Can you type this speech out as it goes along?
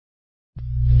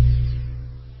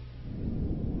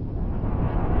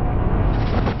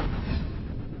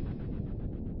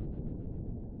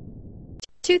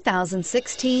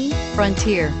2016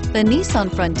 Frontier. The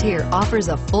Nissan Frontier offers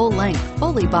a full-length,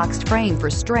 fully boxed frame for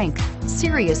strength,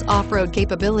 serious off-road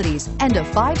capabilities, and a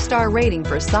 5-star rating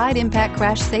for side impact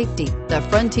crash safety. The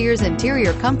Frontier's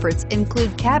interior comforts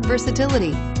include cab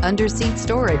versatility, under-seat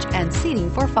storage, and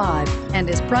seating for 5, and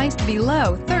is priced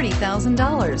below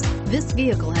 $30,000. This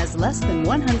vehicle has less than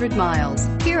 100 miles.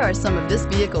 Here are some of this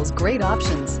vehicle's great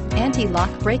options: anti-lock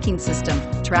braking system,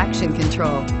 traction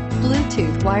control,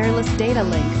 Bluetooth wireless data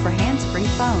link for hands-free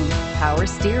phone, power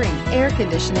steering, air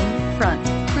conditioning, front,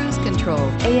 cruise control,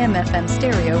 AM/FM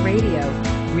stereo radio,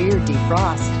 rear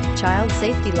defrost, child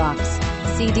safety locks,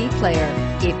 CD player.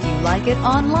 If you like it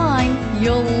online,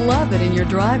 you'll love it in your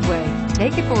driveway.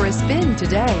 Take it for a spin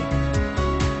today.